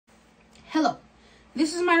Hello,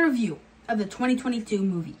 this is my review of the 2022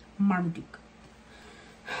 movie, Marmaduke.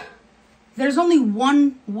 There's only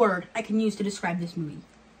one word I can use to describe this movie.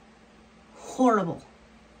 Horrible.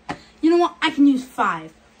 You know what? I can use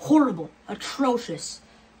 5. Horrible, atrocious,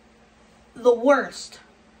 the worst.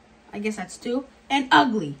 I guess that's 2. And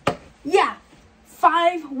ugly. Yeah,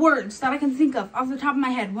 5 words that I can think of off the top of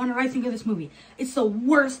my head whenever I think of this movie. It's the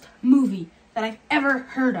worst movie that I've ever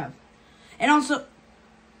heard of. And also,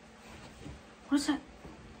 what is that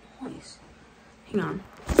noise? Hang on.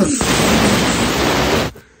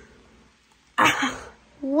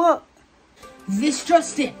 What? This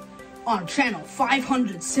just in. On channel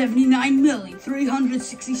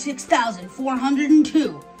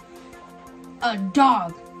 579,366,402, a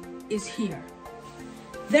dog is here.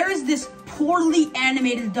 There is this poorly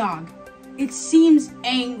animated dog. It seems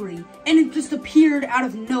angry, and it just appeared out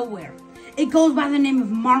of nowhere. It goes by the name of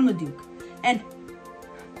Marmaduke, and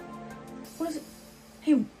what is it?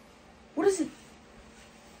 Hey, what is it?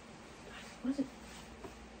 What is it?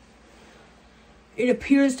 It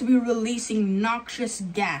appears to be releasing noxious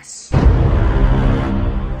gas.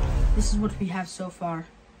 This is what we have so far.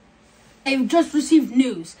 I've just received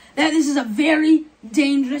news that this is a very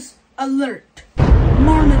dangerous alert.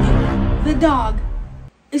 Marmaduke, the dog,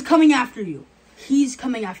 is coming after you. He's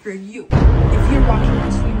coming after you. If you're watching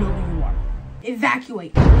this, you know who you are.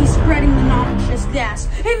 Evacuate. He's spreading the noxious gas.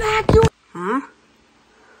 Evacuate! Huh?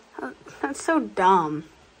 That's so dumb.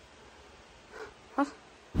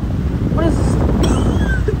 What is this?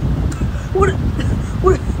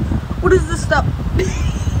 What is this stuff?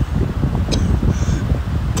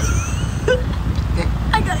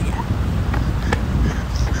 I gotta get out.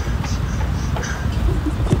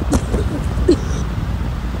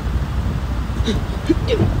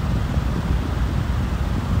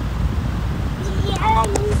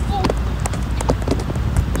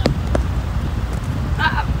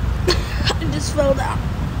 I just fell down.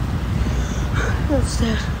 That's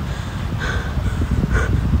sad.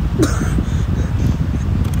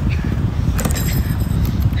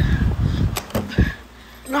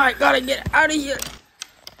 I gotta get out of here.